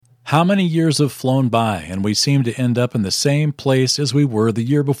How many years have flown by, and we seem to end up in the same place as we were the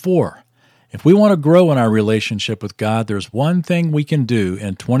year before? If we want to grow in our relationship with God, there's one thing we can do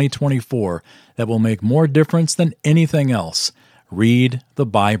in 2024 that will make more difference than anything else. Read the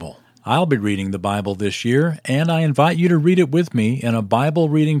Bible. I'll be reading the Bible this year, and I invite you to read it with me in a Bible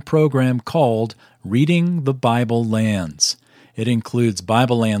reading program called Reading the Bible Lands. It includes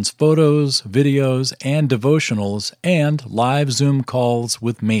Bible Lands photos, videos, and devotionals, and live Zoom calls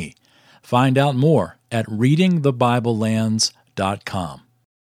with me. Find out more at readingthebiblelands.com.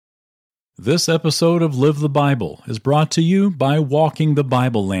 This episode of Live the Bible is brought to you by Walking the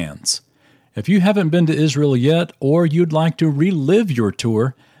Bible Lands. If you haven't been to Israel yet, or you'd like to relive your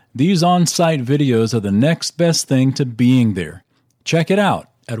tour, these on-site videos are the next best thing to being there. Check it out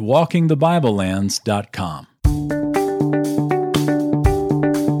at walkingthebiblelands.com.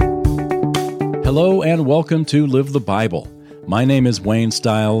 Hello and welcome to Live the Bible. My name is Wayne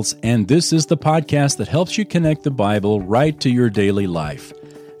Stiles, and this is the podcast that helps you connect the Bible right to your daily life.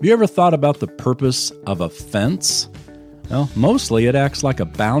 Have you ever thought about the purpose of a fence? Well, mostly it acts like a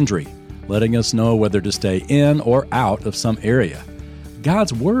boundary, letting us know whether to stay in or out of some area.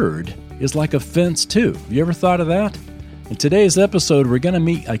 God's Word is like a fence too. Have you ever thought of that? In today's episode, we're going to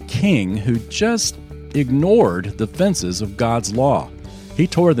meet a king who just ignored the fences of God's law. He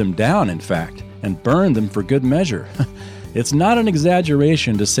tore them down, in fact, and burned them for good measure. It's not an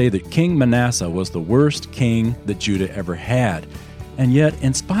exaggeration to say that King Manasseh was the worst king that Judah ever had. And yet,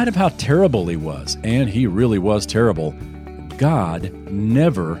 in spite of how terrible he was, and he really was terrible, God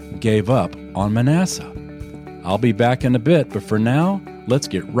never gave up on Manasseh. I'll be back in a bit, but for now, let's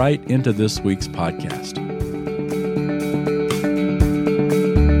get right into this week's podcast.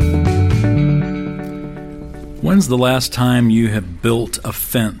 When's the last time you have built a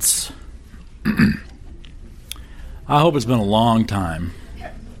fence? I hope it's been a long time.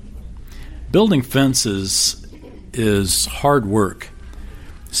 Building fences is hard work,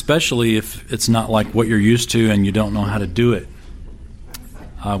 especially if it's not like what you're used to and you don't know how to do it.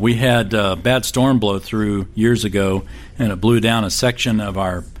 We had a bad storm blow through years ago, and it blew down a section of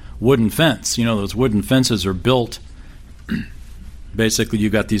our wooden fence. You know, those wooden fences are built, basically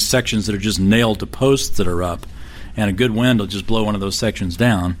you've got these sections that are just nailed to posts that are up, and a good wind will just blow one of those sections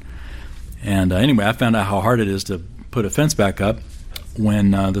down. And anyway, I found out how hard it is to put a fence back up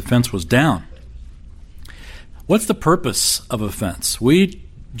when the fence was down. What's the purpose of a fence? We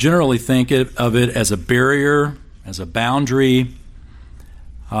generally think of it as a barrier, as a boundary.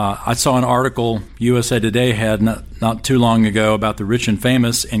 I saw an article USA Today had not too long ago about the rich and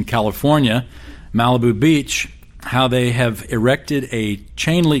famous in California, Malibu Beach, how they have erected a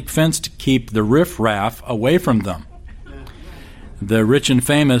chain link fence to keep the riffraff away from them. The rich and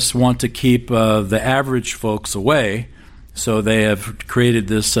famous want to keep the average folks away, so they have created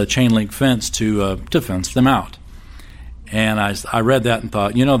this chain link fence to fence them out. And I read that and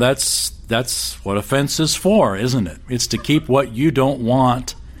thought, you know, that's what a fence is for, isn't it? It's to keep what you don't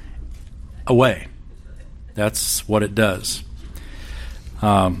want away. That's what it does.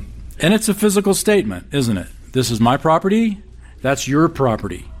 And it's a physical statement, isn't it? This is my property. That's your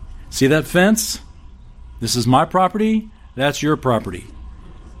property. See that fence? This is my property. That's your property.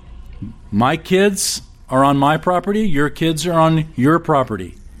 My kids are on my property. Your kids are on your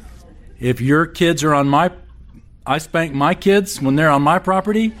property. If your kids are on I spank my kids when they're on my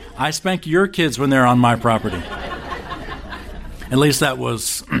property. I spank your kids when they're on my property. At least that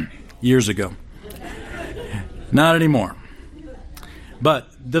was years ago. Not anymore.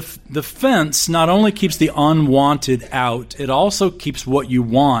 But the fence not only keeps the unwanted out, it also keeps what you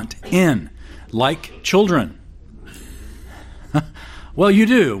want in, like children. Well, you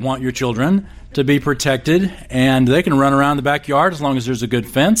do want your children to be protected, and they can run around the backyard as long as there's a good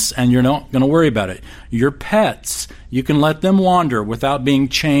fence, and you're not going to worry about it. Your pets, you can let them wander without being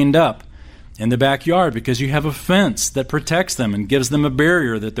chained up in the backyard because you have a fence that protects them and gives them a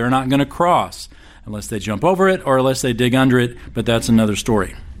barrier that they're not going to cross unless they jump over it or unless they dig under it, but that's another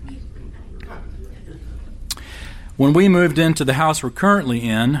story. When we moved into the house we're currently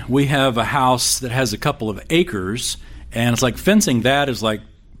in, we have a house that has a couple of acres, and it's like fencing that is like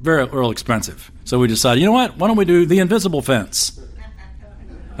very real expensive. So we decided, you know what? Why don't we do the invisible fence?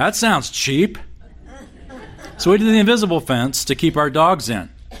 That sounds cheap. So we did the invisible fence to keep our dogs in.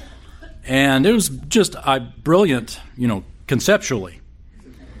 And it was just brilliant, conceptually.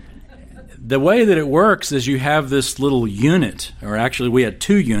 The way that it works is you have this little unit, or actually we had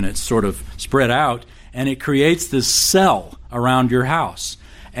two units sort of spread out, and it creates this cell around your house.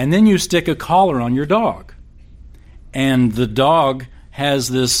 And then you stick a collar on your dog. And the dog has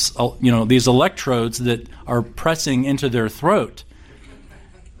this, these electrodes that are pressing into their throat.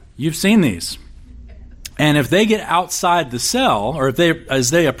 You've seen these. And if they get outside the cell, or as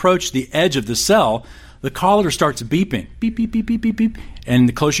they approach the edge of the cell, the collar starts beeping. Beep, beep, beep, beep, beep, beep. And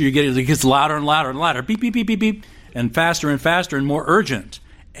the closer you get, it gets louder and louder and louder. Beep, beep, beep, beep, beep. And faster and more urgent.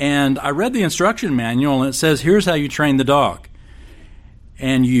 And I read the instruction manual, and it says, here's how you train the dog.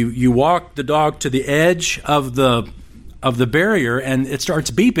 And you walk the dog to the edge of the barrier, and it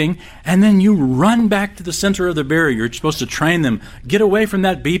starts beeping, and then you run back to the center of the barrier. You're supposed to train them, get away from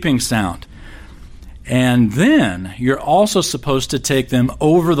that beeping sound. And then you're also supposed to take them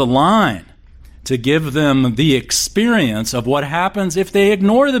over the line to give them the experience of what happens if they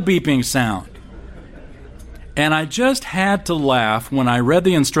ignore the beeping sound. And I just had to laugh when I read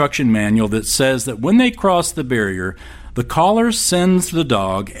the instruction manual that says that when they cross the barrier, the collar sends the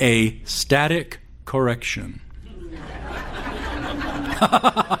dog a static correction.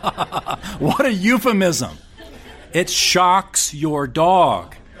 What a euphemism. It shocks your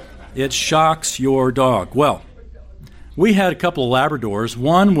dog. It shocks your dog. Well, we had a couple of Labradors.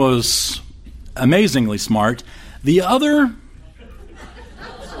 One was amazingly smart. The other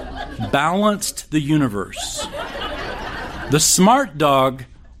balanced the universe. The smart dog,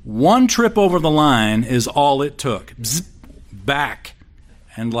 one trip over the line is all it took. Bzz, back.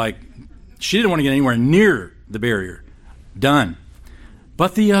 And she didn't want to get anywhere near the barrier. Done.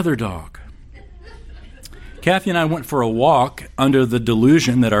 But the other dog. Kathy and I went for a walk under the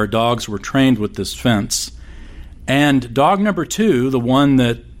delusion that our dogs were trained with this fence. And dog number 2, the one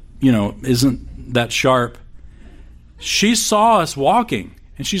that, isn't that sharp, she saw us walking.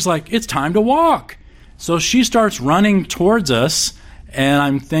 And she's like, it's time to walk. So she starts running towards us. And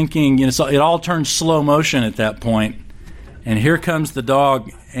I'm thinking, so it all turns slow motion at that point. And here comes the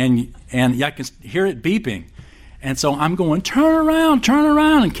dog. And I can hear it beeping. And so I'm going, turn around.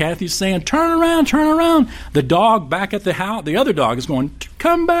 And Kathy's saying, turn around. The dog back at the house, the other dog is going,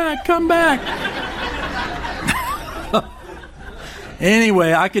 come back.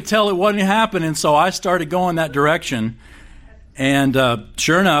 Anyway, I could tell it wasn't happening, so I started going that direction. And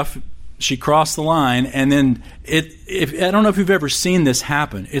sure enough, she crossed the line. And then, I don't know if you've ever seen this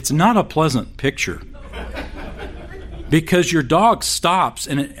happen. It's not a pleasant picture. Because your dog stops,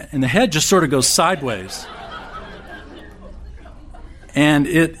 and the head just sort of goes sideways. And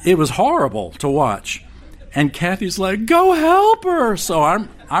it was horrible to watch. And Kathy's like, go help her. So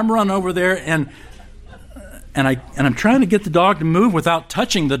I'm run over there, and I'm trying to get the dog to move without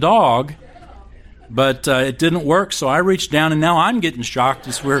touching the dog, but it didn't work. So I reached down, and now I'm getting shocked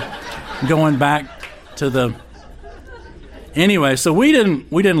as we're going back to the. Anyway, so we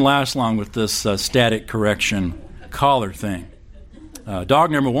didn't last long with this static correction collar thing.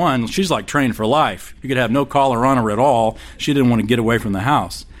 Dog number 1, she's like trained for life. You could have no collar on her at all. She didn't want to get away from the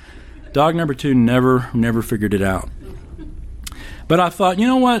house. Dog number 2 never figured it out. But I thought, you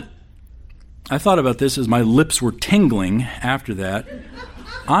know what? I thought about this as my lips were tingling after that.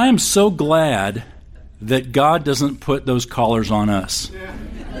 I am so glad that God doesn't put those collars on us.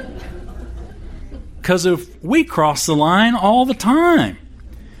 Because if we cross the line all the time,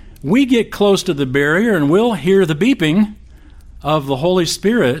 we get close to the barrier and we'll hear the beeping of the Holy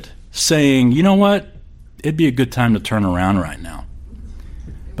Spirit saying, you know what, it'd be a good time to turn around right now.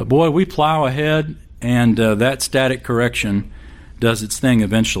 But boy, we plow ahead, and that static correction does its thing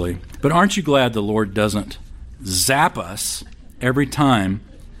eventually. But aren't you glad the Lord doesn't zap us every time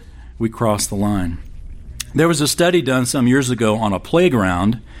we cross the line? There was a study done some years ago on a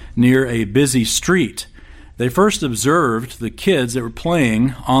playground near a busy street. They first observed the kids that were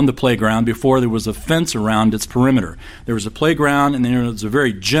playing on the playground before there was a fence around its perimeter. There was a playground, and then there was a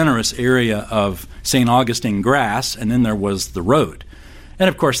very generous area of St. Augustine grass, and then there was the road. And,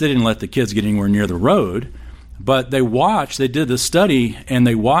 of course, they didn't let the kids get anywhere near the road, but they did the study, and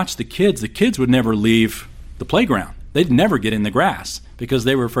they watched the kids. The kids would never leave the playground. They'd never get in the grass because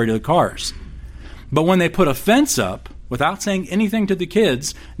they were afraid of the cars. But when they put a fence up, without saying anything to the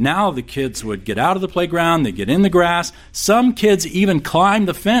kids, now the kids would get out of the playground, they'd get in the grass. Some kids even climbed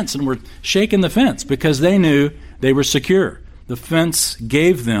the fence and were shaking the fence because they knew they were secure. The fence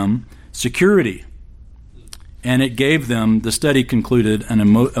gave them security. And it gave them, the study concluded, an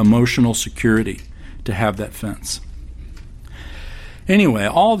emotional security to have that fence. Anyway,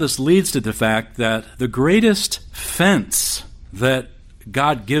 all this leads to the fact that the greatest fence that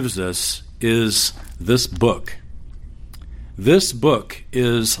God gives us is this book. This book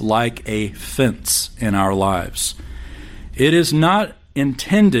is like a fence in our lives. It is not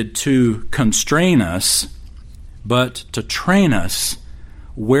intended to constrain us, but to train us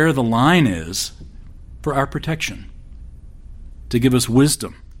where the line is for our protection, to give us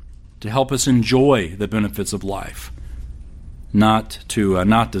wisdom, to help us enjoy the benefits of life. not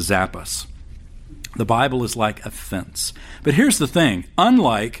to zap us. The Bible is like a fence. But here's the thing.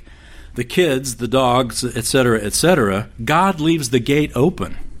 Unlike the kids, the dogs, etc., God leaves the gate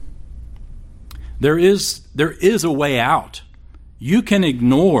open. There is a way out. You can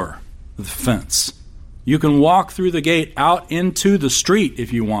ignore the fence. You can walk through the gate out into the street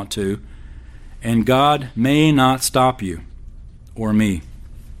if you want to, and God may not stop you or me.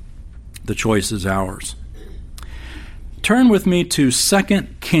 The choice is ours. Turn with me to 2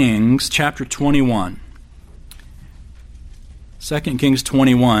 Kings chapter 21. 2 Kings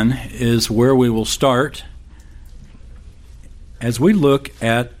 21 is where we will start as we look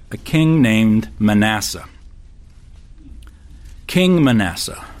at a king named Manasseh. King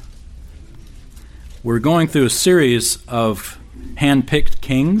Manasseh. We're going through a series of hand-picked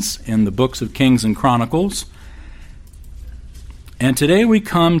kings in the books of Kings and Chronicles. And today we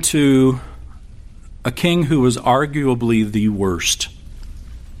come to a king who was arguably the worst.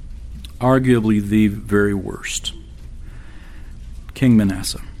 Arguably the very worst. King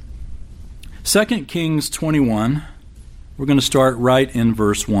Manasseh. 2 Kings 21, we're going to start right in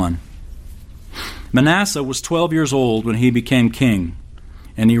verse 1. Manasseh was 12 years old when he became king,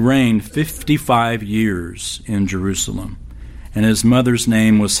 and he reigned 55 years in Jerusalem. And his mother's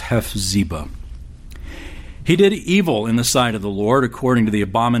name was Hephzibah. He did evil in the sight of the Lord, according to the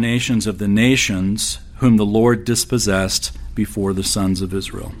abominations of the nations whom the Lord dispossessed before the sons of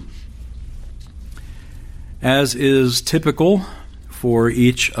Israel. As is typical for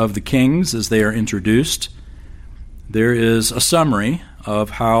each of the kings as they are introduced, there is a summary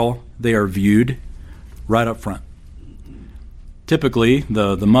of how they are viewed right up front. Typically,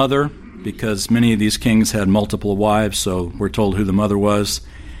 the mother, because many of these kings had multiple wives, so we're told who the mother was,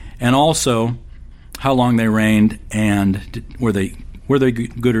 and also how long they reigned, and were they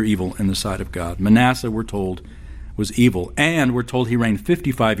good or evil in the sight of God. Manasseh, we're told, was evil, and we're told he reigned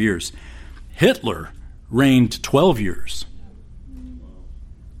 55 years. Hitler reigned 12 years.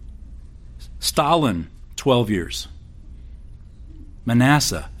 Stalin, 12 years.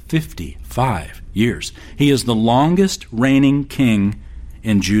 Manasseh, 55 years. He is the longest reigning king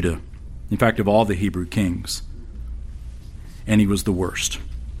in Judah. In fact, of all the Hebrew kings. And he was the worst.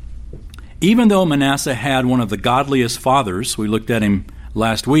 Even though Manasseh had one of the godliest fathers, we looked at him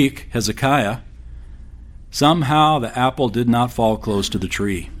last week, Hezekiah, somehow the apple did not fall close to the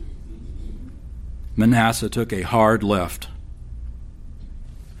tree. Manasseh took a hard left.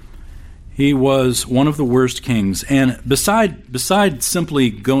 He was one of the worst kings, and beyond simply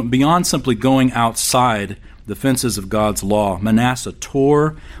going outside the fences of God's law, Manasseh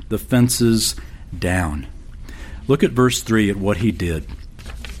tore the fences down. Look at verse 3 at what he did.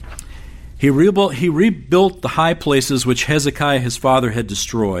 He rebuilt the high places which Hezekiah his father had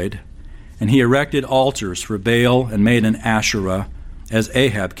destroyed, and he erected altars for Baal and made an Asherah, as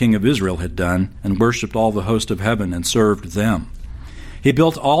Ahab king of Israel had done, and worshipped all the host of heaven and served them. He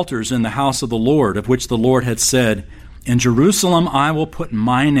built altars in the house of the Lord, of which the Lord had said, "In Jerusalem I will put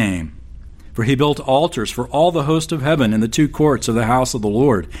my name." For he built altars for all the host of heaven in the two courts of the house of the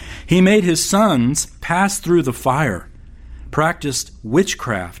Lord. He made his sons pass through the fire, practiced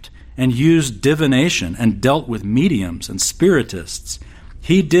witchcraft, and used divination, and dealt with mediums and spiritists.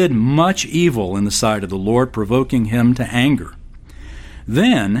 He did much evil in the sight of the Lord, provoking him to anger.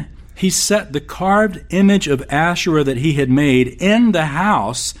 Then he set the carved image of Asherah that he had made in the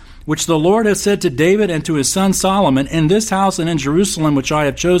house which the Lord had said to David and to his son Solomon, "In this house and in Jerusalem, which I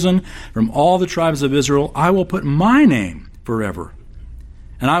have chosen from all the tribes of Israel, I will put my name forever.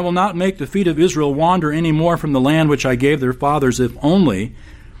 And I will not make the feet of Israel wander any more from the land which I gave their fathers, if only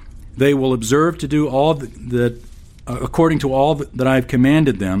they will observe to do all that according to all that I have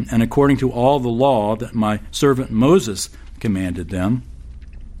commanded them, and according to all the law that my servant Moses commanded them."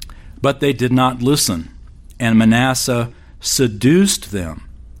 But they did not listen, and Manasseh seduced them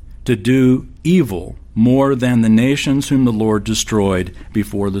to do evil more than the nations whom the Lord destroyed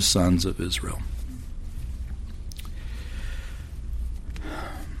before the sons of Israel.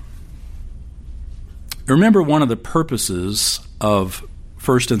 Remember, one of the purposes of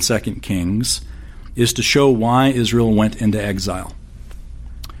 1st and 2nd Kings is to show why Israel went into exile.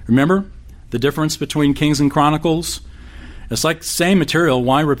 Remember the difference between Kings and Chronicles? It's like the same material.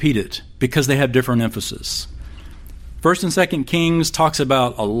 Why repeat it? Because they have different emphasis. 1st and 2nd Kings talks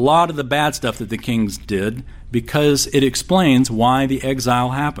about a lot of the bad stuff that the kings did because it explains why the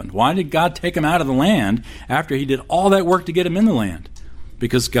exile happened. Why did God take them out of the land after he did all that work to get them in the land?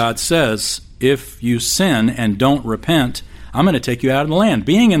 Because God says, if you sin and don't repent, I'm going to take you out of the land.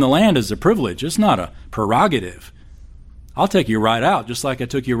 Being in the land is a privilege. It's not a prerogative. I'll take you right out just like I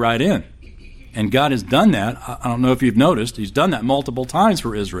took you right in. And God has done that. I don't know if you've noticed. He's done that multiple times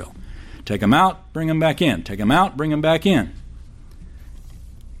for Israel. Take them out, bring them back in. Take them out, bring them back in.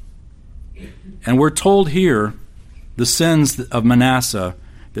 And we're told here the sins of Manasseh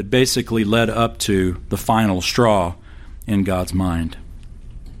that basically led up to the final straw in God's mind.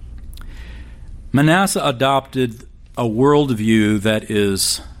 Manasseh adopted a worldview that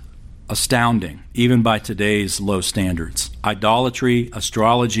is astounding, even by today's low standards. Idolatry,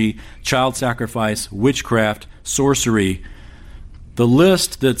 astrology, child sacrifice, witchcraft, sorcery. The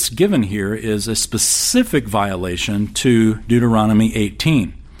list that's given here is a specific violation to Deuteronomy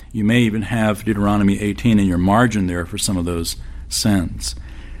 18. You may even have Deuteronomy 18 in your margin there for some of those sins.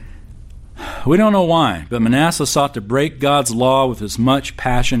 We don't know why, but Manasseh sought to break God's law with as much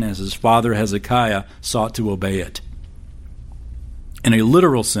passion as his father Hezekiah sought to obey it. In a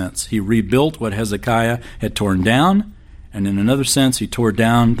literal sense, he rebuilt what Hezekiah had torn down, and in another sense, he tore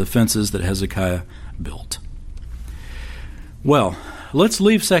down the fences that Hezekiah built. Well, let's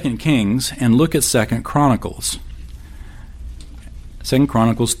leave 2 Kings and look at 2 Chronicles. 2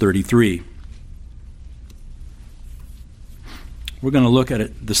 Chronicles 33. We're going to look at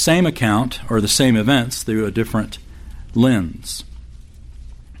it, the same account or the same events through a different lens.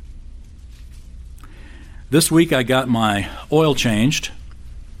 This week I got my oil changed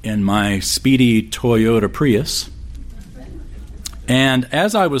in my speedy Toyota Prius. And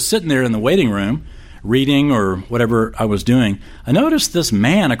as I was sitting there in the waiting room, reading or whatever I was doing, I noticed this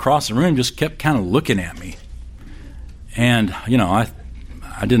man across the room just kept kind of looking at me. And, I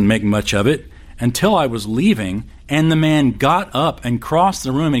didn't make much of it until I was leaving, and the man got up and crossed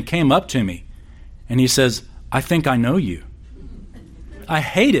the room and came up to me. And he says, "I think I know you." I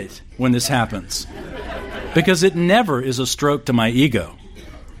hate it when this happens because it never is a stroke to my ego.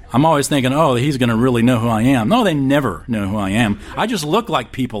 I'm always thinking, oh, he's going to really know who I am. No, they never know who I am. I just look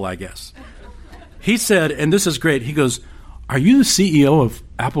like people, I guess. He said, and this is great, he goes, "Are you the CEO of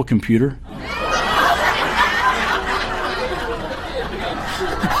Apple Computer?"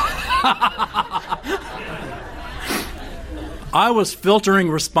 I was filtering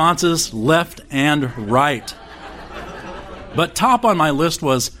responses left and right. But top on my list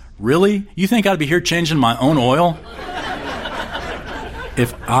was, really? You think I'd be here changing my own oil?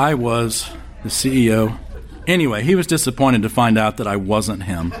 If I was the CEO. Anyway, he was disappointed to find out that I wasn't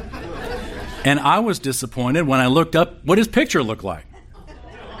him. And I was disappointed when I looked up what his picture looked like.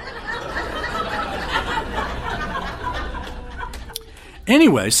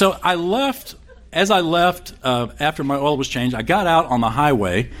 Anyway, so I left. As I left, after my oil was changed, I got out on the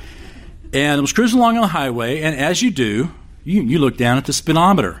highway and I was cruising along on the highway. And as you do, you look down at the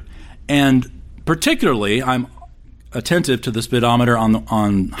speedometer. And particularly, I'm attentive to the speedometer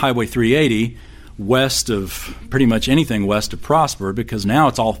on Highway 380 west of pretty much anything west of Prosper, because now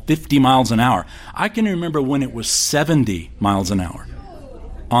it's all 50 miles an hour. I can remember when it was 70 miles an hour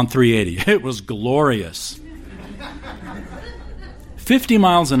on 380. It was glorious. 50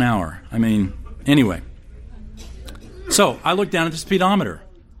 miles an hour. Anyway, so I looked down at the speedometer.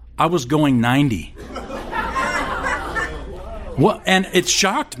 I was going 90. And it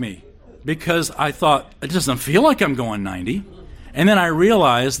shocked me because I thought, it doesn't feel like I'm going 90. And then I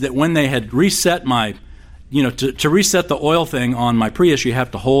realized that when they had reset my, to reset the oil thing on my Prius, you have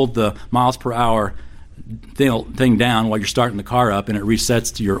to hold the miles per hour thing down while you're starting the car up, and it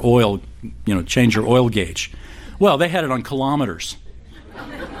resets to your oil, change your oil gauge. Well, they had it on kilometers.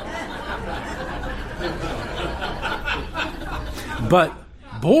 But,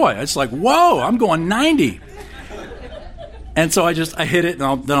 boy, it's like, whoa, I'm going 90. And so I hit it,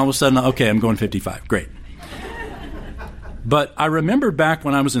 and then all of a sudden, okay, I'm going 55. Great. But I remember back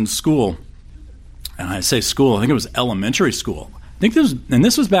when I was in school, and I say school, I think it was elementary school.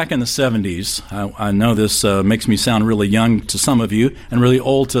 This was back in the 70s. I know this makes me sound really young to some of you and really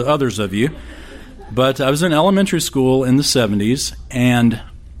old to others of you. But I was in elementary school in the 70s, and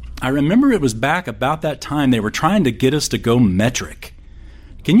I remember it was back about that time they were trying to get us to go metric.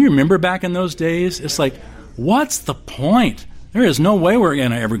 Can you remember back in those days? It's like, what's the point? There is no way we're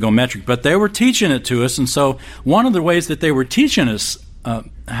going to ever go metric. But they were teaching it to us, and so one of the ways that they were teaching us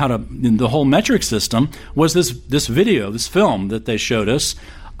the whole metric system was this video, this film that they showed us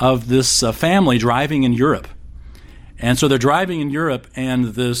of this family driving in Europe. And so they're driving in Europe,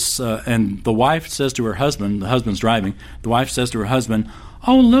 and and the wife says to her husband, the husband's driving, the wife says to her husband,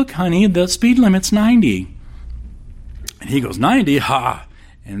 "Oh, look, honey, the speed limit's 90. And he goes, 90? Ha!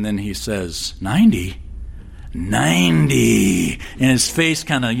 And then he says, 90? 90. And his face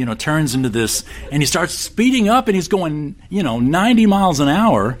kind of, turns into this, and he starts speeding up, and he's going, 90 miles an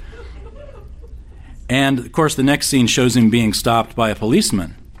hour. And, of course, the next scene shows him being stopped by a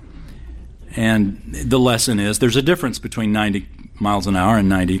policeman. And the lesson is there's a difference between 90 miles an hour and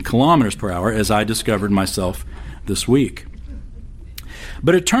 90 kilometers per hour, as I discovered myself this week.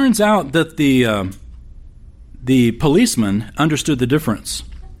 But it turns out that the policeman understood the difference.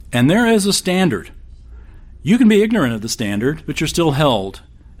 And there is a standard. You can be ignorant of the standard, but you're still held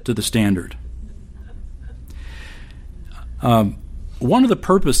to the standard. One of the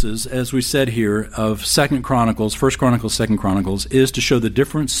purposes, as we said here, of 2 Chronicles, 1 Chronicles, 2 Chronicles, is to show the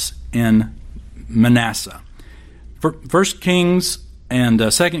difference in Manasseh. 1 Kings and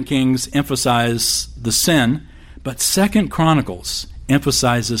 2 Kings emphasize the sin, but 2 Chronicles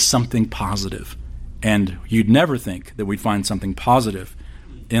emphasizes something positive. And you'd never think that we'd find something positive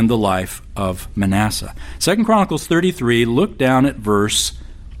in the life of Manasseh. 2 Chronicles 33, look down at verse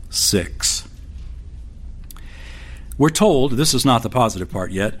 6. We're told, this is not the positive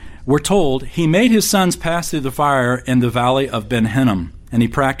part yet, we're told he made his sons pass through the fire in the valley of Ben Hinnom, and he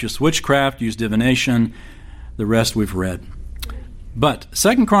practiced witchcraft, used divination. The rest we've read. But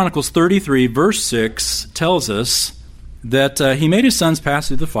 2 Chronicles 33, verse 6 tells us that he made his sons pass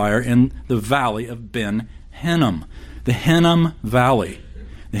through the fire in the valley of Ben Hinnom, the Hinnom Valley.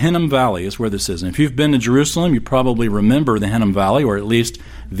 The Hinnom Valley is where this is. And if you've been to Jerusalem, you probably remember the Hinnom Valley, or at least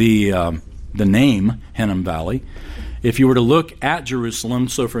the name Hinnom Valley. If you were to look at Jerusalem,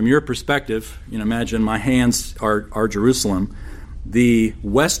 so from your perspective, imagine my hands are Jerusalem. The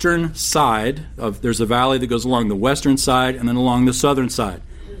western side there's a valley that goes along the western side and then along the southern side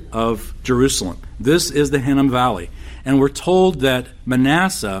of Jerusalem. This is the Hinnom Valley. And we're told that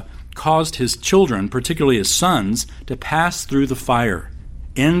Manasseh caused his children, particularly his sons, to pass through the fire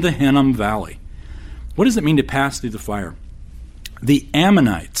in the Hinnom Valley. What does it mean to pass through the fire? The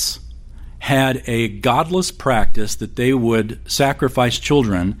Ammonites had a godless practice that they would sacrifice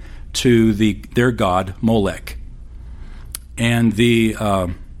children to their god Molech. And the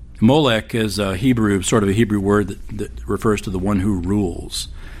Molech is a Hebrew word that refers to the one who rules,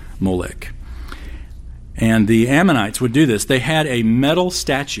 Molech. And the Ammonites would do this. They had a metal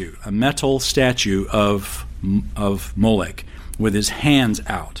statue of Molech with his hands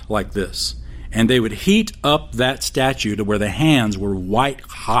out like this. And they would heat up that statue to where the hands were white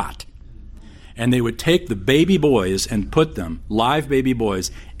hot. And they would take the baby boys and put them, live baby boys,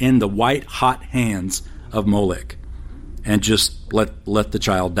 in the white hot hands of Molech. And just let the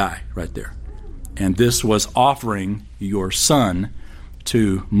child die right there. And this was offering your son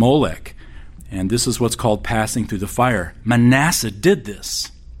to Molech. And this is what's called passing through the fire. Manasseh did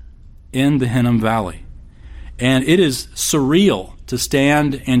this in the Hinnom Valley. And it is surreal to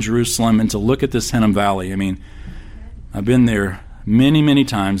stand in Jerusalem and to look at this Hinnom Valley. I mean, I've been there many, many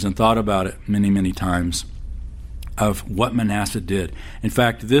times and thought about it many, many times of what Manasseh did. In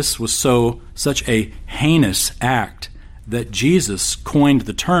fact, this was such a heinous act that Jesus coined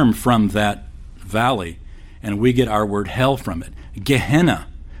the term from that valley, and we get our word hell from it. Gehenna.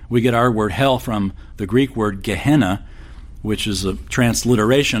 We get our word hell from the Greek word Gehenna, which is a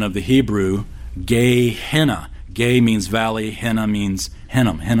transliteration of the Hebrew Gehenna. Ge means valley, Henna means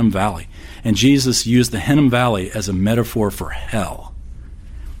Hinnom Valley. And Jesus used the Hinnom Valley as a metaphor for hell.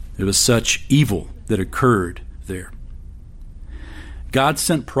 There was such evil that occurred there. God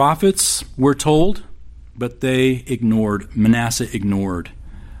sent prophets, we're told, but Manasseh ignored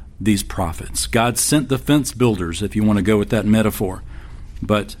these prophets. God sent the fence builders, if you want to go with that metaphor,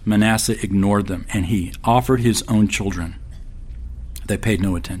 but Manasseh ignored them, and he offered his own children. They paid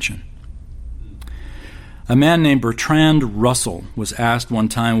no attention. A man named Bertrand Russell was asked one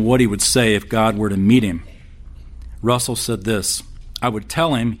time what he would say if God were to meet him. Russell said this: "I would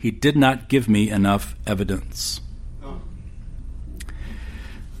tell him he did not give me enough evidence."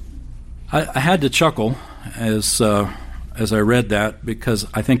 I had to chuckle as I read that, because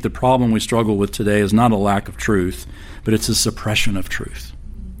I think the problem we struggle with today is not a lack of truth, but it's a suppression of truth.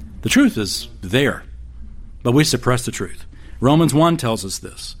 The truth is there, but we suppress the truth. Romans 1 tells us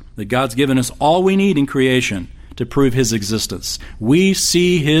this, that God's given us all we need in creation to prove his existence. We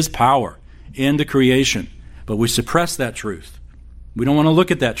see his power in the creation, but we suppress that truth. We don't want to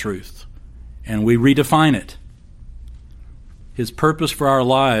look at that truth, and we redefine it. His purpose for our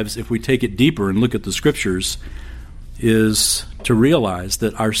lives, if we take it deeper and look at the Scriptures, is to realize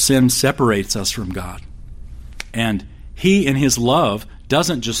that our sin separates us from God. And he, in his love,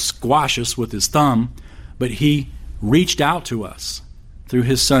 doesn't just squash us with his thumb, but he reached out to us through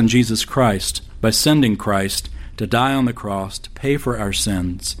his Son, Jesus Christ, by sending Christ to die on the cross, to pay for our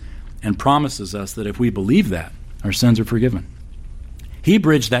sins, and promises us that if we believe that, our sins are forgiven. He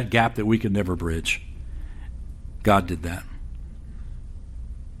bridged that gap that we could never bridge. God did that.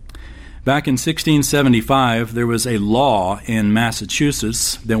 Back in 1675, there was a law in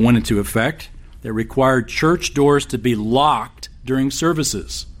Massachusetts that went into effect that required church doors to be locked during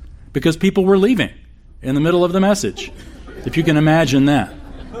services because people were leaving in the middle of the message, if you can imagine that.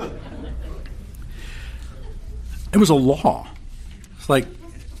 It was a law. It's like,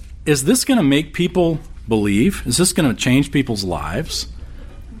 is this going to make people believe? Is this going to change people's lives?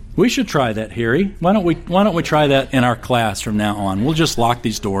 We should try that, Harry. Why don't we try that in our class from now on? We'll just lock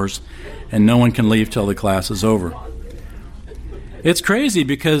these doors and no one can leave till the class is over. It's crazy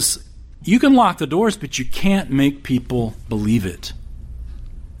because you can lock the doors, but you can't make people believe it.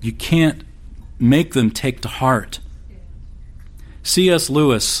 You can't make them take to heart. C.S.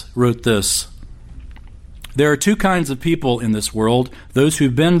 Lewis wrote this: "There are two kinds of people in this world, those who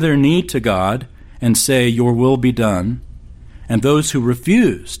bend their knee to God and say, 'Your will be done,' and those who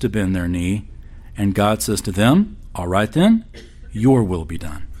refuse to bend their knee, and God says to them, 'All right then, your will be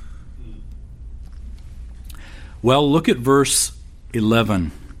done.'" Well, look at verse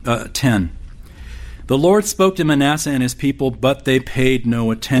 10. "The Lord spoke to Manasseh and his people, but they paid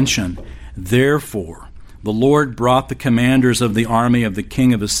no attention. Therefore, the Lord brought the commanders of the army of the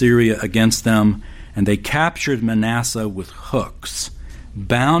king of Assyria against them, and they captured Manasseh with hooks,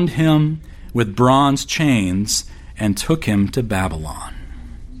 bound him with bronze chains, and took him to Babylon."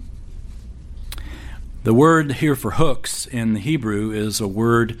 The word here for hooks in the Hebrew is a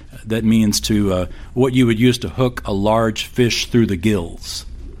word that means to what you would use to hook a large fish through the gills.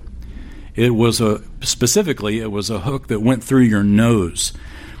 It was specifically a hook that went through your nose.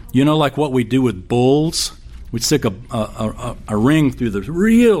 You know, like what we do with bulls? We'd stick a ring through the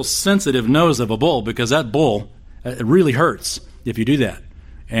real sensitive nose of a bull, because that bull, it really hurts if you do that.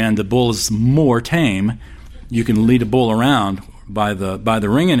 And the bull is more tame. You can lead a bull around by the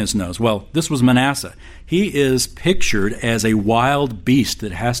ring in his nose. Well, this was Manasseh. He is pictured as a wild beast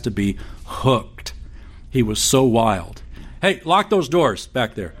that has to be hooked. He was so wild. Hey, lock those doors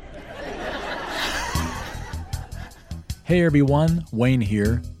back there. Hey everyone, Wayne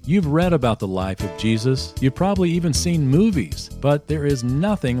here. You've read about the life of Jesus. You've probably even seen movies, but there is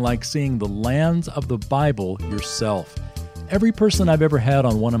nothing like seeing the lands of the Bible yourself. Every person I've ever had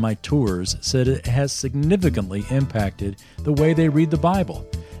on one of my tours said it has significantly impacted the way they read the Bible.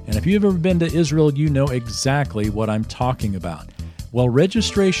 And if you've ever been to Israel, you know exactly what I'm talking about. Well,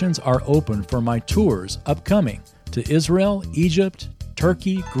 registrations are open for my tours upcoming to Israel, Egypt,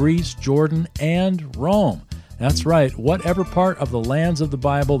 Turkey, Greece, Jordan, and Rome. That's right, whatever part of the lands of the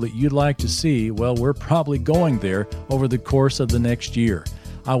Bible that you'd like to see, well, we're probably going there over the course of the next year.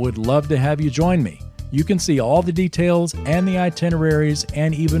 I would love to have you join me. You can see all the details and the itineraries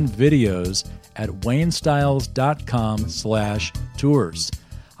and even videos at waynestyles.com/tours.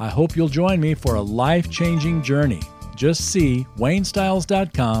 I hope you'll join me for a life-changing journey. Just see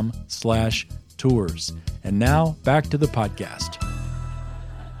waynestyles.com/tours. And now, back to the podcast.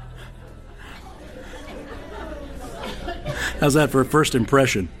 How's that for a first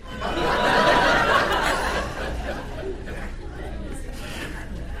impression?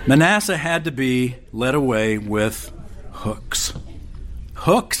 Manasseh had to be led away with hooks.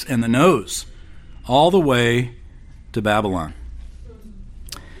 Hooks in the nose, all the way to Babylon.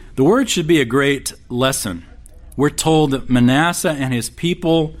 The word should be a great lesson. We're told that Manasseh and his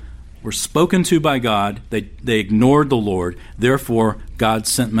people were spoken to by God. They ignored the Lord. Therefore, God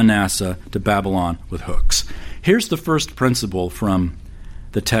sent Manasseh to Babylon with hooks. Here's the first principle from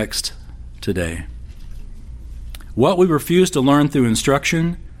the text today. What we refuse to learn through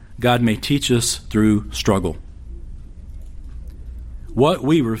instruction, God may teach us through struggle. What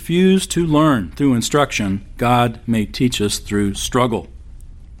we refuse to learn through instruction, God may teach us through struggle.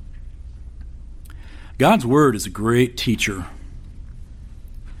 God's Word is a great teacher.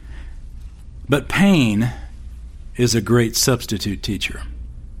 But pain is a great substitute teacher.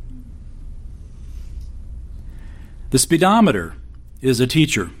 The speedometer is a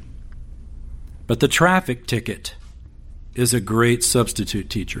teacher, but the traffic ticket is a great substitute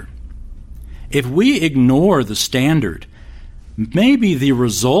teacher. If we ignore the standard, maybe the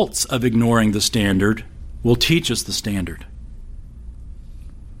results of ignoring the standard will teach us the standard.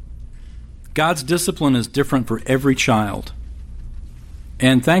 God's discipline is different for every child.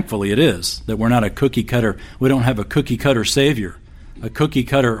 And thankfully it is, that we're not a cookie cutter. We don't have a cookie cutter Savior, a cookie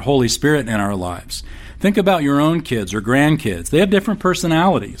cutter Holy Spirit in our lives. Think about your own kids or grandkids. They have different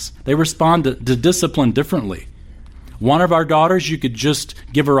personalities. They respond to discipline differently. One of our daughters, you could just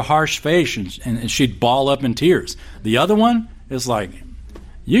give her a harsh face and she'd ball up in tears. The other one is like,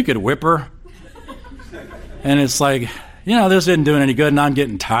 you could whip her. And it's like, this isn't doing any good and I'm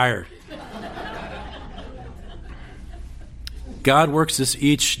getting tired. God works us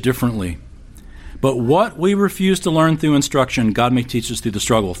each differently. But what we refuse to learn through instruction, God may teach us through the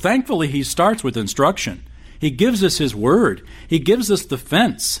struggle. Thankfully, He starts with instruction. He gives us His Word. He gives us the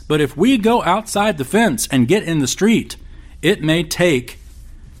fence. But if we go outside the fence and get in the street, it may take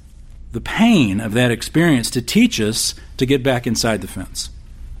the pain of that experience to teach us to get back inside the fence.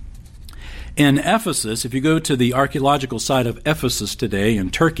 In Ephesus, if you go to the archaeological site of Ephesus today in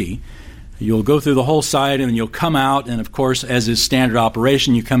Turkey, you'll go through the whole site and you'll come out, and of course, as is standard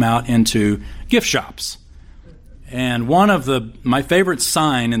operation, you come out into gift shops. And one of my favorite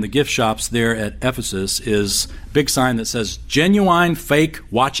sign in the gift shops there at Ephesus is a big sign that says, "Genuine Fake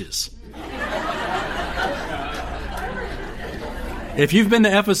Watches." If you've been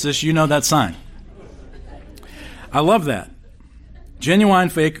to Ephesus, you know that sign. I love that. Genuine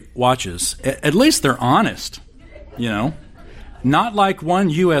fake watches. At least they're honest, you know. Not like one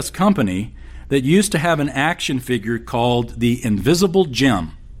U.S. company that used to have an action figure called the Invisible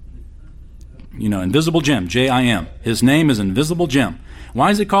Jim. You know, Invisible Jim, J-I-M. His name is Invisible Jim.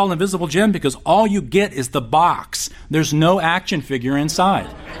 Why is it called Invisible Jim? Because all you get is the box. There's no action figure inside.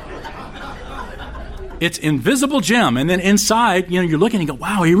 It's Invisible Jim, and then inside, you know, you're looking and you go,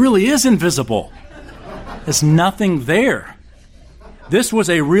 wow, he really is invisible. There's nothing there. This was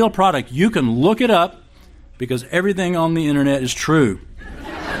a real product. You can look it up, because everything on the internet is true.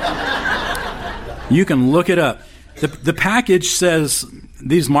 You can look it up. The package says,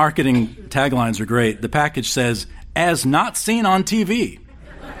 these marketing taglines are great. The package says, "As not seen on TV."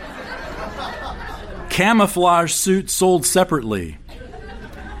 Camouflage suit sold separately.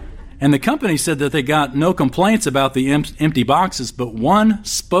 And the company said that they got no complaints about the empty boxes, but one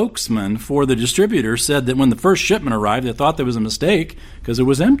spokesman for the distributor said that when the first shipment arrived, they thought there was a mistake because it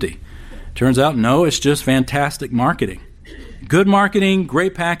was empty. Turns out, no, it's just fantastic marketing. Good marketing,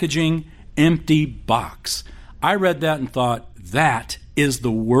 great packaging, empty box. I read that and thought, that is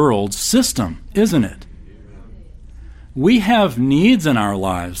the world's system, isn't it? We have needs in our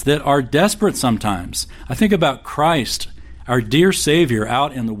lives that are desperate sometimes. I think about Christ, our dear Savior,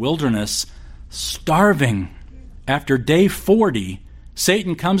 out in the wilderness, starving. After day 40,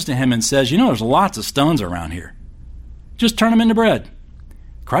 Satan comes to him and says, you know, there's lots of stones around here. Just turn them into bread.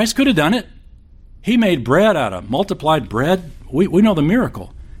 Christ could have done it. He made bread out of multiplied bread. We know the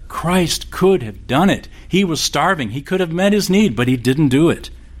miracle. Christ could have done it. He was starving. He could have met his need, but he didn't do it.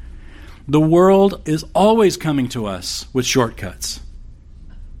 The world is always coming to us with shortcuts.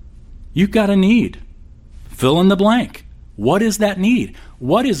 You've got a need. Fill in the blank. What is that need?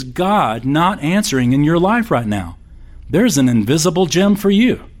 What is God not answering in your life right now? There's an invisible gem for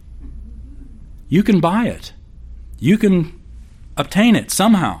you. You can buy it. You can obtain it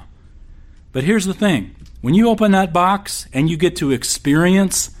somehow. But here's the thing. When you open that box and you get to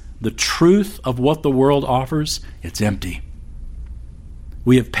experience the truth of what the world offers, it's empty.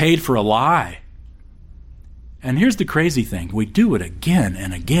 We have paid for a lie. And here's the crazy thing. We do it again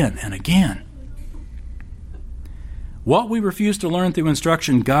and again and again. What we refuse to learn through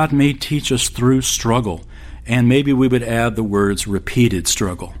instruction, God may teach us through struggle. And maybe we would add the words repeated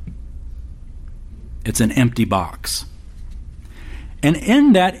struggle. It's an empty box. And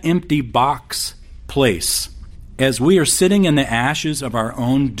in that empty box place, as we are sitting in the ashes of our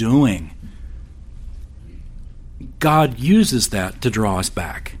own doing, God uses that to draw us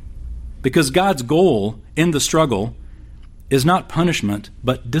back. Because God's goal in the struggle is not punishment,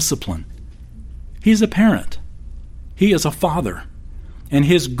 but discipline. He's a parent. He is a father. And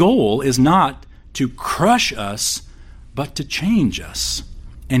his goal is not to crush us, but to change us.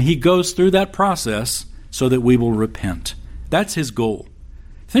 And he goes through that process so that we will repent. That's his goal.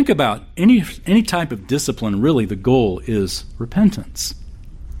 Think about any type of discipline, really the goal is repentance.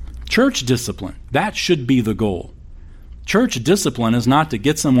 Church discipline, that should be the goal. Church discipline is not to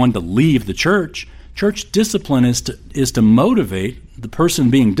get someone to leave the church. Church discipline is to motivate the person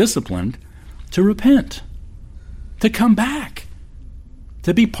being disciplined to repent, to come back,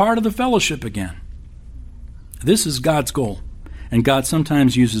 to be part of the fellowship again. This is God's goal, and God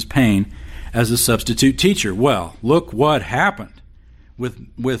sometimes uses pain as a substitute teacher. Well, look what happened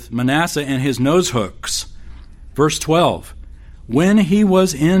with Manasseh and his nose hooks. Verse 12, when he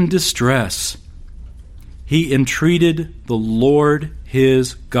was in distress, he entreated the Lord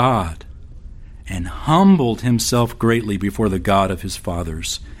his God and humbled himself greatly before the God of his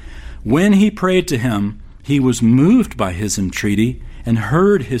fathers. When he prayed to him, he was moved by his entreaty and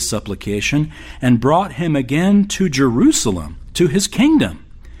heard his supplication and brought him again to Jerusalem, to his kingdom.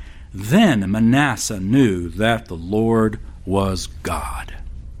 Then Manasseh knew that the Lord was God.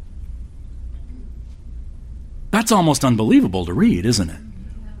 That's almost unbelievable to read, isn't it?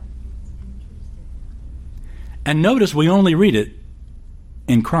 And notice we only read it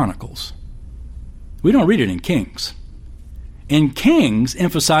in Chronicles. We don't read it in Kings. In Kings,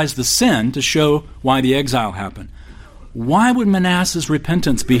 emphasize the sin to show why the exile happened. Why would Manasseh's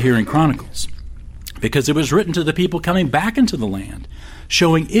repentance be here in Chronicles? Because it was written to the people coming back into the land,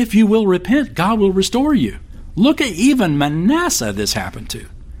 showing if you will repent, God will restore you. Look at even Manasseh this happened to.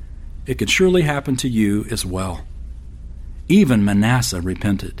 It could surely happen to you as well. Even Manasseh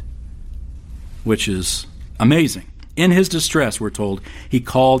repented, which is amazing. In his distress, we're told, he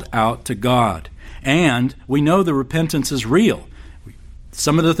called out to God. And we know the repentance is real.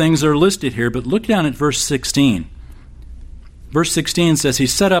 Some of the things are listed here, but look down at verse 16. Verse 16 says, he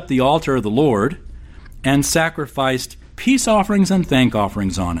set up the altar of the Lord and sacrificed peace offerings and thank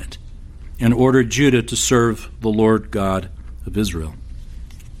offerings on it, and ordered Judah to serve the Lord God of Israel.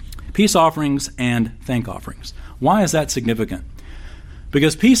 Peace offerings and thank offerings. Why is that significant?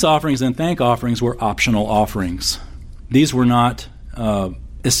 Because peace offerings and thank offerings were optional offerings. These were not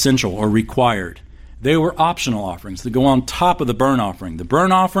essential or required. They were optional offerings that go on top of the burnt offering. The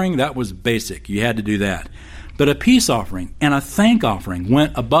burnt offering, that was basic. You had to do that. But a peace offering and a thank offering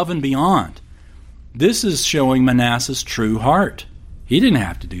went above and beyond. This is showing Manasseh's true heart. He didn't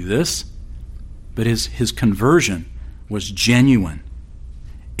have to do this, but his conversion was genuine.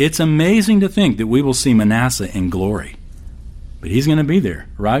 It's amazing to think that we will see Manasseh in glory, but he's going to be there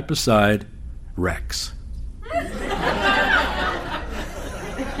right beside Rex.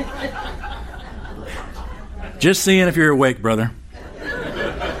 Just seeing if you're awake, brother.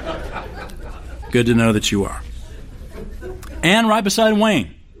 Good to know that you are. And right beside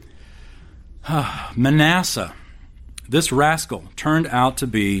Wayne. Manasseh, this rascal, turned out to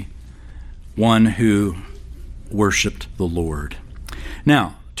be one who worshiped the Lord.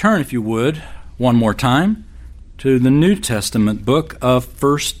 Now, turn, if you would, one more time to the New Testament book of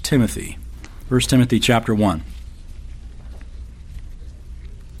 1 Timothy. 1 Timothy chapter 1.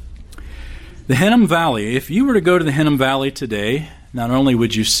 The Hinnom Valley. If you were to go to the Hinnom Valley today, not only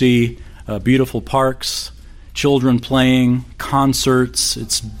would you see beautiful parks, children playing, concerts,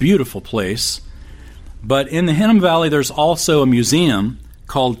 it's a beautiful place, but in the Hinnom Valley there's also a museum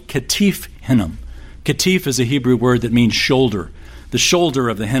called Katif Hinnom. Katif is a Hebrew word that means shoulder, the shoulder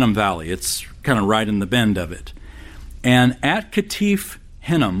of the Hinnom Valley. It's kind of right in the bend of it. And at Katif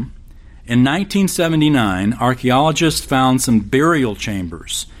Hinnom, in 1979, archaeologists found some burial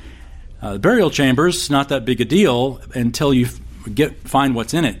chambers. Burial chambers, not that big a deal until you find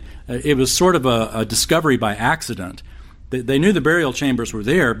what's in it. It was sort of a discovery by accident. They knew the burial chambers were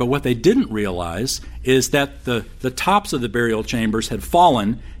there, but what they didn't realize is that the tops of the burial chambers had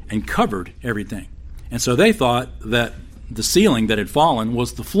fallen and covered everything. And so they thought that the ceiling that had fallen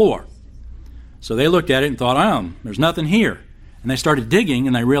was the floor. So they looked at it and thought, oh, there's nothing here. And they started digging,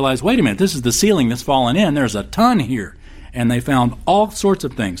 and they realized, wait a minute, this is the ceiling that's fallen in. There's a ton here. And they found all sorts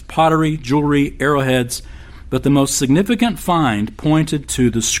of things, pottery, jewelry, arrowheads. But the most significant find pointed to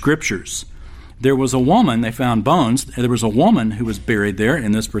the Scriptures. There was a woman, they found bones, there was a woman who was buried there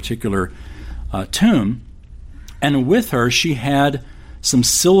in this particular tomb. And with her, she had some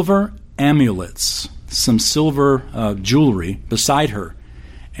silver amulets, some silver jewelry beside her.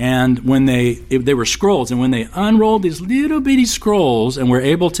 And when they were scrolls, and when they unrolled these little bitty scrolls and were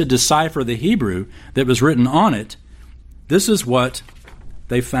able to decipher the Hebrew that was written on it, this is what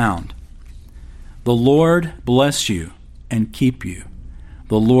they found. The Lord bless you and keep you.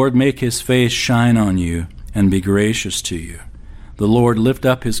 The Lord make his face shine on you and be gracious to you. The Lord lift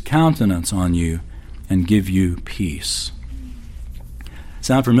up his countenance on you and give you peace.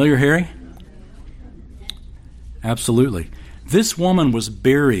 Sound familiar, Harry? Absolutely. This woman was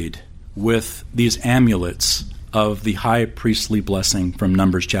buried with these amulets of the high priestly blessing from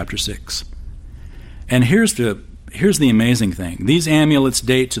Numbers chapter 6. And here's the amazing thing. These amulets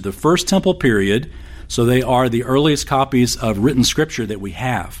date to the First Temple period, so they are the earliest copies of written scripture that we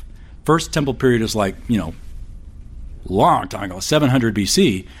have. First Temple period is like, long time ago, 700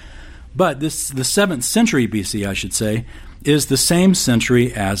 BC. But the 7th century BC, I should say, is the same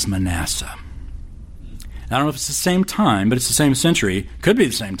century as Manasseh. I don't know if it's the same time, but it's the same century. Could be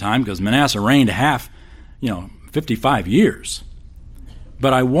the same time because Manasseh reigned 55 years.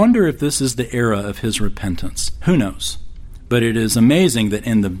 But I wonder if this is the era of his repentance. Who knows? But it is amazing that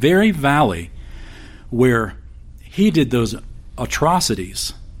in the very valley where he did those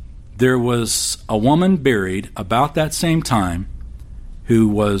atrocities, there was a woman buried about that same time who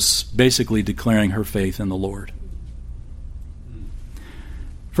was basically declaring her faith in the Lord.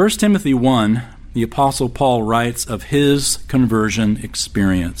 1 Timothy 1, the Apostle Paul writes of his conversion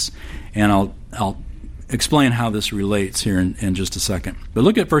experience. And I'll explain how this relates here in just a second. But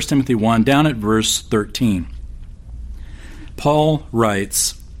look at 1 Timothy 1, down at verse 13. Paul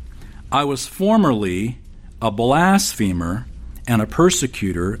writes, I was formerly a blasphemer and a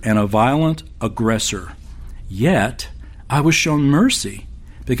persecutor and a violent aggressor. Yet I was shown mercy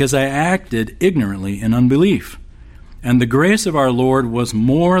because I acted ignorantly in unbelief. And the grace of our Lord was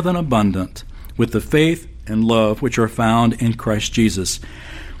more than abundant with the faith and love which are found in Christ Jesus.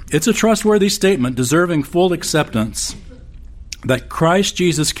 It's a trustworthy statement deserving full acceptance that Christ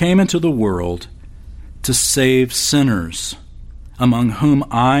Jesus came into the world to save sinners, among whom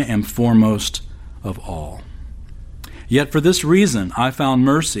I am foremost of all. Yet for this reason I found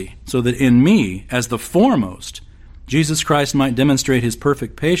mercy, so that in me, as the foremost, Jesus Christ might demonstrate his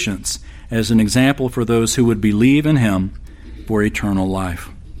perfect patience as an example for those who would believe in him for eternal life.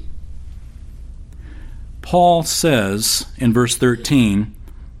 Paul says in verse 13,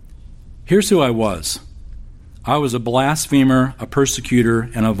 here's who I was. I was a blasphemer, a persecutor,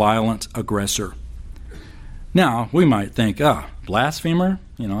 and a violent aggressor. Now, we might think, blasphemer?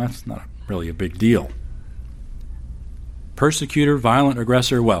 That's not really a big deal. Persecutor, violent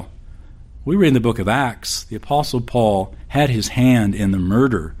aggressor, well, we read in the book of Acts, the Apostle Paul had his hand in the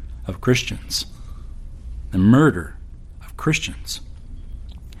murder of Christians. The murder of Christians.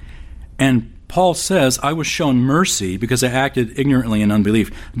 And Paul says, I was shown mercy because I acted ignorantly in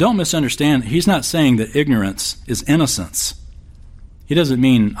unbelief. Don't misunderstand, he's not saying that ignorance is innocence. He doesn't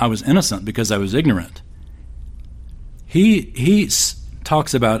mean I was innocent because I was ignorant. He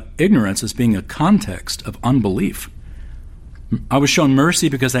talks about ignorance as being a context of unbelief. I was shown mercy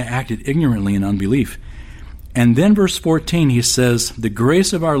because I acted ignorantly in unbelief. And then verse 14, he says, the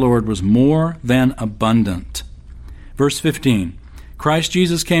grace of our Lord was more than abundant. Verse 15, Christ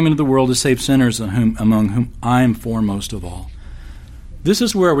Jesus came into the world to save sinners among whom I am foremost of all. This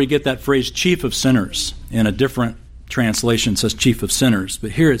is where we get that phrase, chief of sinners. In a different translation, it says chief of sinners.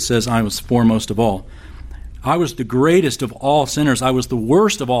 But here it says, I was foremost of all. I was the greatest of all sinners. I was the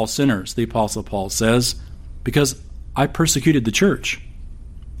worst of all sinners, the Apostle Paul says, because I persecuted the church.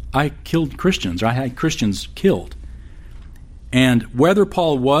 I killed Christians, or I had Christians killed. And whether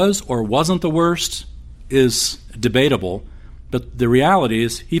Paul was or wasn't the worst is debatable, but the reality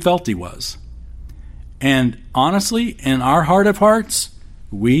is he felt he was. And honestly, in our heart of hearts,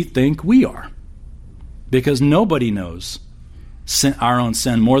 we think we are. Because nobody knows our own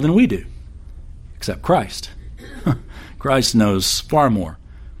sin more than we do, except Christ. Christ knows far more.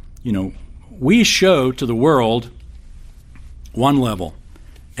 We show to the world one level.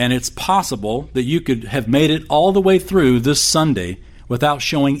 And it's possible that you could have made it all the way through this Sunday without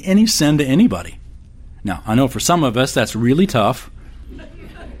showing any sin to anybody. Now, I know for some of us that's really tough.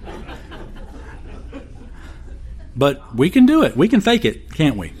 But we can do it. We can fake it,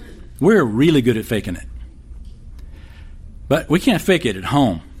 can't we? We're really good at faking it. But we can't fake it at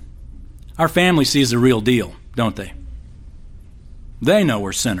home. Our family sees the real deal, don't they? They know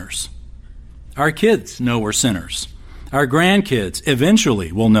we're sinners. Our kids know we're sinners. Our grandkids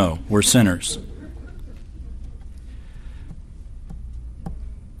eventually will know we're sinners.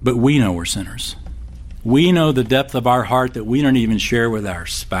 But we know we're sinners. We know the depth of our heart that we don't even share with our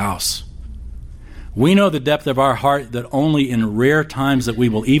spouse. We know the depth of our heart that only in rare times that we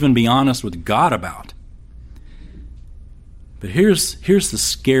will even be honest with God about. But here's the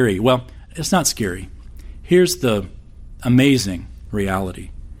scary, well, it's not scary. Here's the amazing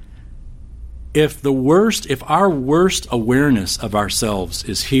reality. If our worst awareness of ourselves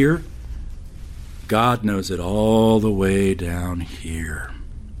is here, God knows it all the way down here.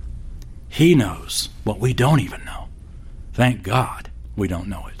 He knows what we don't even know. Thank God we don't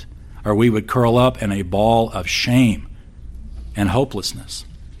know it, or we would curl up in a ball of shame and hopelessness.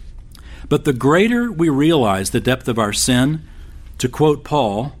 But the greater we realize the depth of our sin, to quote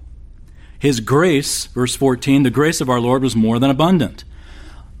Paul, his grace, verse 14, the grace of our Lord was more than abundant.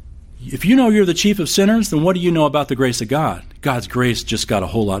 If you know you're the chief of sinners, then what do you know about the grace of God? God's grace just got a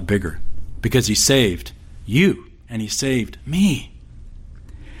whole lot bigger because he saved you and he saved me.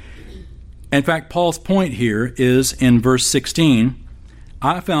 In fact, Paul's point here is in verse 16,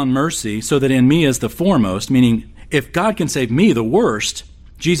 I found mercy so that in me as the foremost, meaning if God can save me, the worst,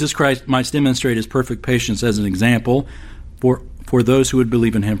 Jesus Christ might demonstrate his perfect patience as an example for those who would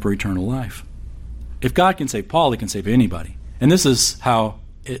believe in him for eternal life. If God can save Paul, he can save anybody. And this is how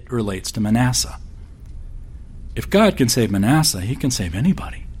it relates to Manasseh. If God can save Manasseh, he can save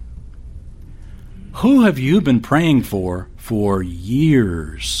anybody. Who have you been praying for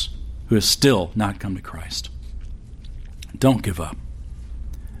years who has still not come to Christ? Don't give up.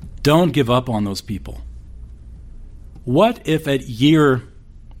 Don't give up on those people. What if at year,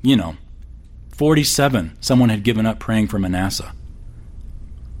 47, someone had given up praying for Manasseh?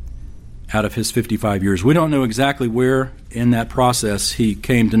 out of his 55 years. We don't know exactly where in that process he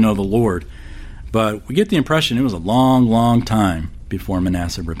came to know the Lord, but we get the impression it was a long, long time before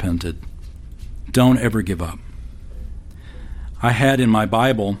Manasseh repented. Don't ever give up. I had in my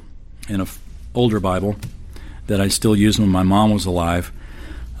Bible, in an older Bible that I still use when my mom was alive,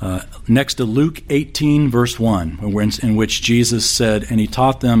 next to Luke 18, verse 1, in which Jesus said, and he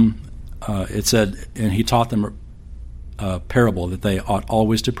taught them, he taught them a parable that they ought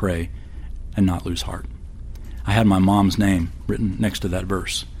always to pray and not lose heart. I had my mom's name written next to that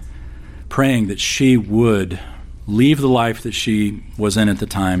verse, praying that she would leave the life that she was in at the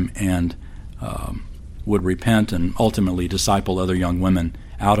time and would repent and ultimately disciple other young women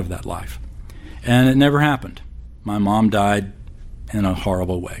out of that life. And it never happened. My mom died in a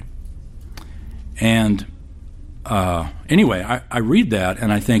horrible way. And anyway, I read that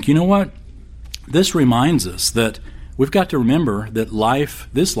and I think, you know what? This reminds us that we've got to remember that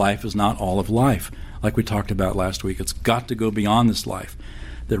this life is not all of life. Like we talked about last week, it's got to go beyond this life.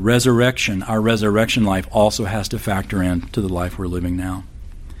 That our resurrection life also has to factor into the life we're living now.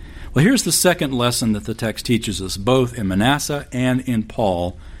 Well, here's the second lesson that the text teaches us, both in Manasseh and in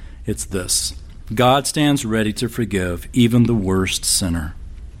Paul. It's this: God stands ready to forgive even the worst sinner.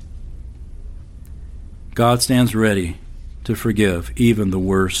 God stands ready to forgive even the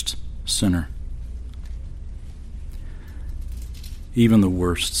worst sinner. Even the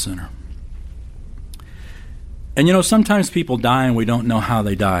worst sinner. And you know, sometimes people die and we don't know how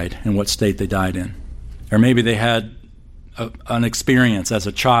they died and what state they died in. Or maybe they had an experience as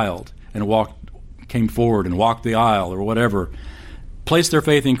a child and came forward and walked the aisle or whatever, placed their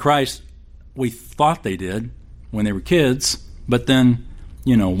faith in Christ. We thought they did when they were kids, but then,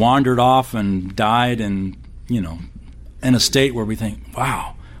 wandered off and died and, in a state where we think,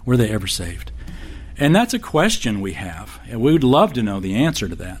 wow, were they ever saved? And that's a question we have, and we would love to know the answer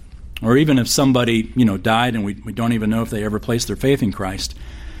to that. Or even if somebody, died and we don't even know if they ever placed their faith in Christ.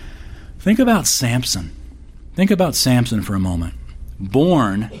 Think about Samson. Think about Samson for a moment.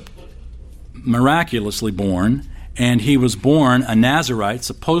 Miraculously born, and he was born a Nazirite,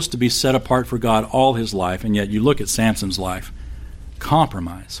 supposed to be set apart for God all his life, and yet you look at Samson's life,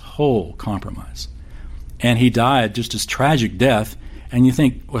 whole compromise. And he died just this tragic death, and you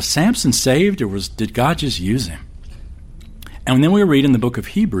think, was Samson saved, or did God just use him? And then we read in the book of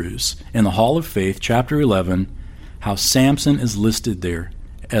Hebrews, in the Hall of Faith, chapter 11, how Samson is listed there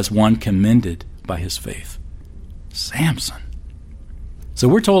as one commended by his faith. Samson. So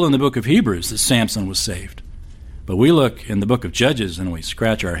we're told in the book of Hebrews that Samson was saved. But we look in the book of Judges and we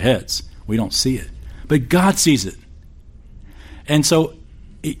scratch our heads. We don't see it. But God sees it. And so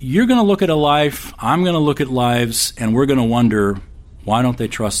you're going to look at a life, I'm going to look at lives, and we're going to wonder, why don't they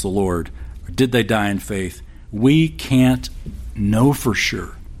trust the Lord? Or did they die in faith? We can't know for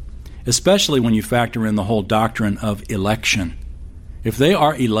sure, especially when you factor in the whole doctrine of election. If they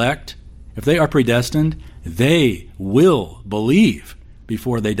are elect, if they are predestined, they will believe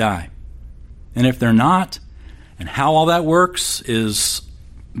before they die. And if they're not, and how all that works is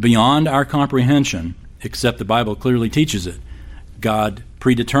beyond our comprehension, except the Bible clearly teaches it. God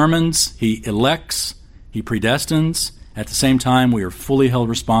predetermines, He elects, He predestines. At the same time, we are fully held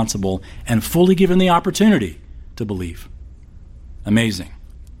responsible and fully given the opportunity to believe. Amazing.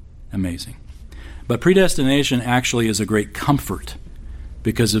 Amazing. But predestination actually is a great comfort,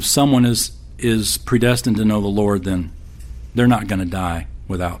 because if someone is predestined to know the Lord, then they're not going to die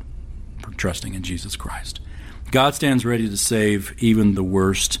without trusting in Jesus Christ. God stands ready to save even the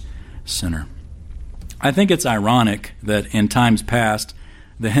worst sinner. I think it's ironic that in times past,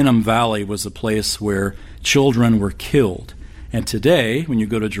 the Hinnom Valley was a place where children were killed. And today, when you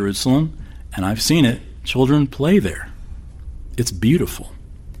go to Jerusalem, and I've seen it, children play there. It's beautiful.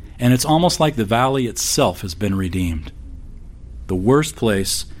 And it's almost like the valley itself has been redeemed. The worst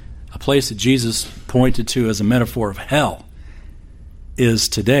place, a place that Jesus pointed to as a metaphor of hell, is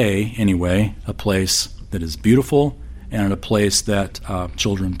today, anyway, a place that is beautiful and a place that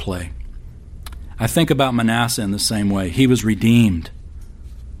children play. I think about Manasseh in the same way. He was redeemed.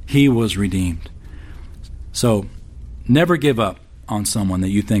 He was redeemed. So never give up on someone that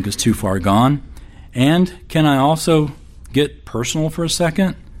you think is too far gone. And can I also get personal for a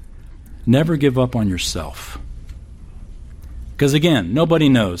second? Never give up on yourself. Because again, nobody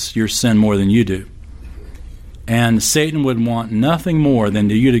knows your sin more than you do. And Satan would want nothing more than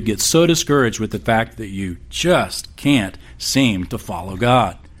you to get so discouraged with the fact that you just can't seem to follow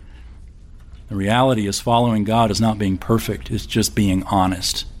God. The reality is, following God is not being perfect. It's just being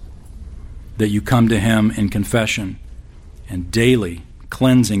honest. That you come to Him in confession and daily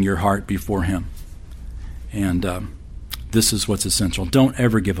cleansing your heart before Him. And this is what's essential. Don't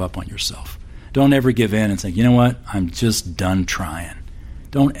ever give up on yourself. Don't ever give in and say, you know what, I'm just done trying.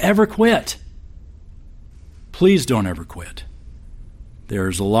 Don't ever quit. Please don't ever quit.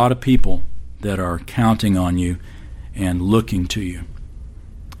 There's a lot of people that are counting on you and looking to you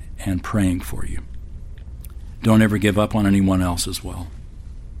and praying for you. Don't ever give up on anyone else as well.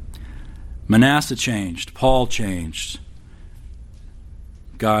 Manasseh changed. Paul changed.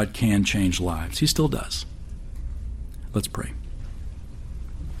 God can change lives. He still does. Let's pray.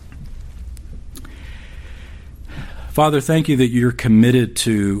 Father, thank you that you're committed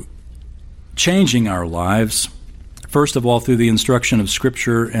to changing our lives, first of all through the instruction of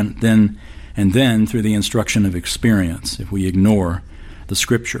Scripture and then through the instruction of experience. If we ignore the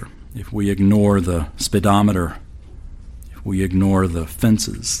Scripture, if we ignore the speedometer, if we ignore the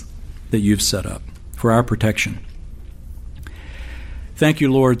fences that you've set up for our protection. Thank you,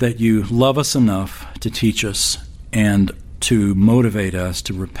 Lord, that you love us enough to teach us and to motivate us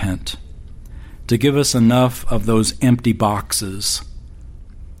to repent, to give us enough of those empty boxes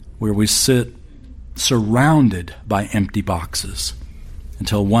where we sit surrounded by empty boxes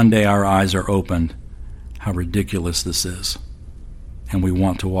until one day our eyes are opened. How ridiculous this is, and we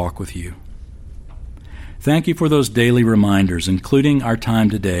want to walk with you. Thank you for those daily reminders, including our time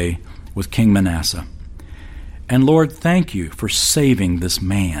today with King Manasseh. And Lord, thank you for saving this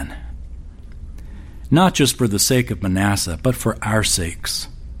man, not just for the sake of Manasseh, but for our sakes,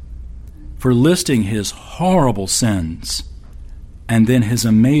 for listing his horrible sins and then his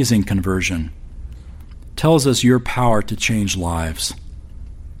amazing conversion. Tells us your power to change lives.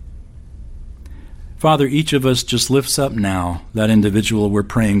 Father, each of us just lifts up now that individual we're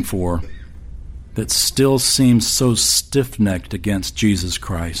praying for that still seems so stiff-necked against Jesus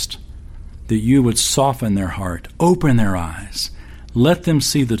Christ, that you would soften their heart, open their eyes, let them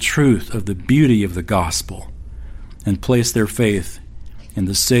see the truth of the beauty of the gospel, and place their faith in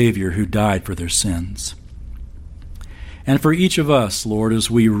the Savior who died for their sins. And for each of us, Lord,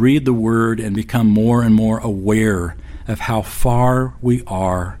 as we read the Word and become more and more aware of how far we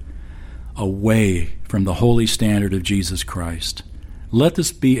are away from the holy standard of Jesus Christ, let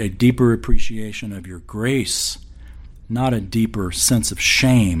this be a deeper appreciation of your grace, not a deeper sense of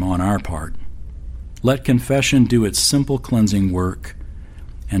shame on our part. Let confession do its simple cleansing work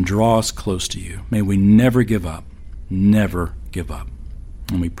and draw us close to you. May we never give up, never give up.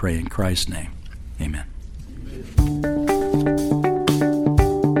 And we pray in Christ's name. Amen.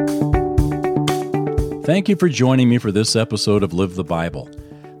 Thank you for joining me for this episode of Live the Bible.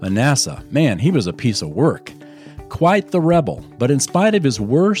 Manasseh, man, he was a piece of work. Quite the rebel, but in spite of his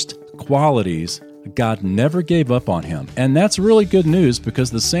worst qualities, God never gave up on him. And that's really good news because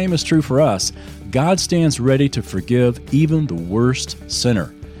the same is true for us. God stands ready to forgive even the worst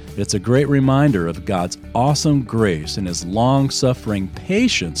sinner. It's a great reminder of God's awesome grace and his long-suffering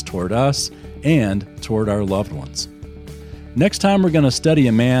patience toward us and toward our loved ones. Next time, we're going to study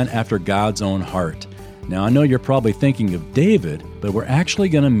a man after God's own heart. Now, I know you're probably thinking of David, but we're actually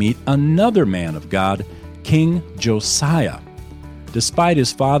going to meet another man of God, King Josiah. Despite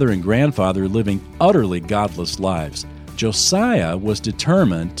his father and grandfather living utterly godless lives, Josiah was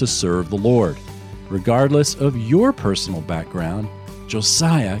determined to serve the Lord. Regardless of your personal background,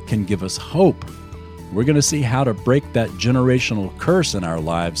 Josiah can give us hope. We're going to see how to break that generational curse in our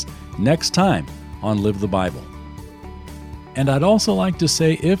lives next time on Live the Bible. And I'd also like to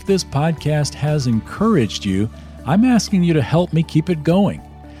say, if this podcast has encouraged you, I'm asking you to help me keep it going.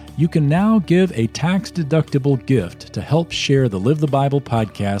 You can now give a tax-deductible gift to help share the Live the Bible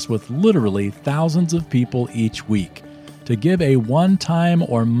podcast with literally thousands of people each week. To give a one-time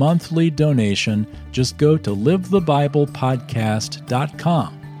or monthly donation, just go to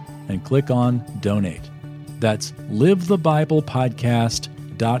livethebiblepodcast.com and click on Donate. That's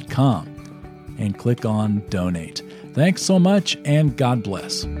livethebiblepodcast.com and click on Donate. Thanks so much, and God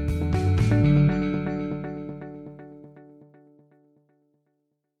bless.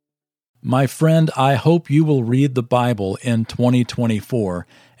 My friend, I hope you will read the Bible in 2024,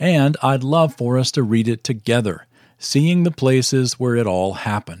 and I'd love for us to read it together, seeing the places where it all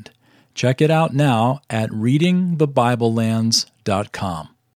happened. Check it out now at readingthebiblelands.com.